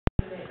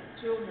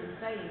children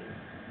say,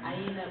 I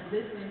end up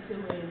listening to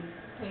and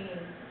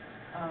paying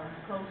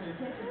closer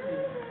attention to.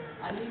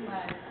 I knew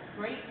my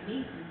great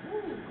nieces,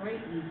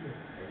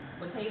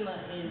 Michaela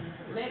and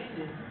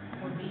Lexus,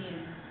 were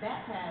being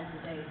baptized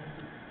today.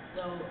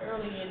 So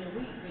early in the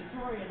week,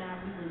 Victoria and I,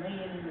 we were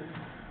laying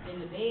in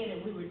the bed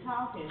and we were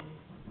talking,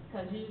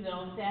 because usually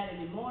on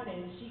Saturday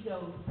morning she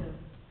goes to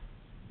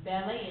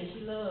ballet and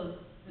she loves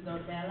to go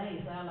to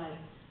ballet. So I'm like,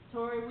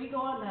 Tori, we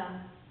going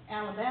to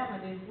Alabama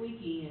this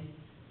weekend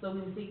so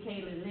we can see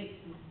Kayla and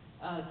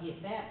Lexus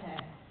get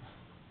baptized.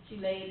 She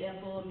laid there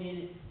for a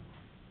minute.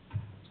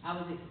 I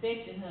was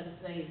expecting her to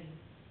say,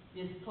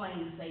 just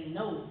plain say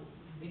no,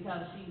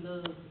 because she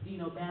loves,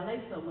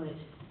 ballet so much.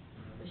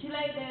 But she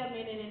laid there a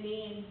minute and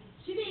then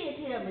she did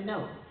tell me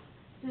no.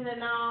 She said,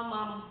 no,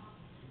 Mama,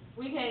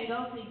 we can't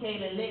go see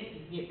Kayla and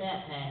Lexus get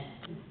baptized.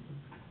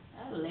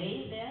 I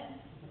laid there,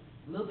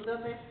 looked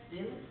up at the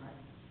ceiling.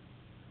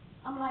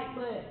 I'm like,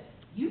 but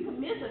you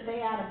can miss a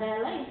day out of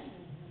ballet.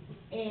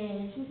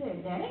 And she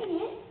said, that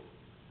ain't it.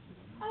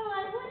 I'm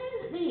like, what is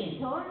it then,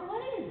 Tori?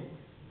 What is it?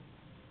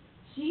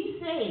 She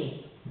said,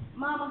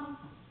 Mama,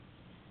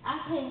 I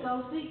can't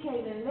go see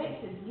Kayla and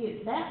Lexus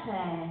get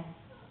baptized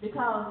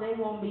because they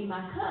won't be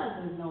my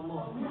cousins no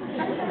more.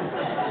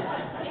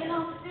 And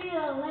I'm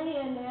still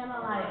laying there and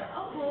I'm like,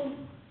 okay,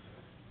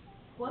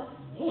 what's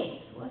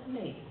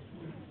next?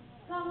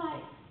 So I'm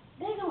like,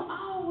 they gonna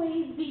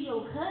always be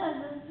your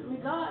cousins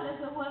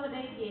regardless of whether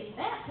they get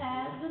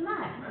baptized or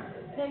not.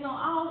 They gonna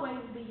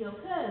always be your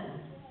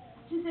cousins.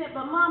 She said,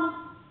 but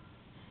Mama,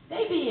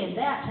 they being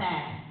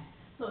baptized,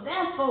 so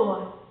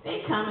therefore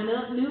they coming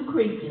up new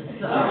creatures.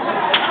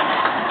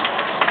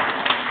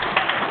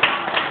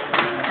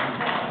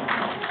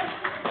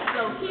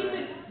 So, keep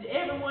it,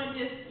 everyone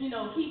just,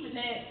 keeping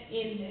that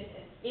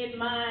in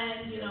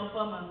mind,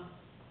 from a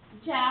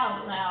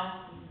child's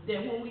house, that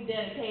when we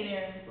dedicate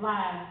our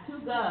lives to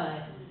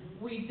God,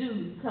 we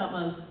do come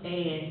up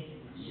and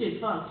should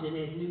function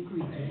as new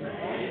creatures.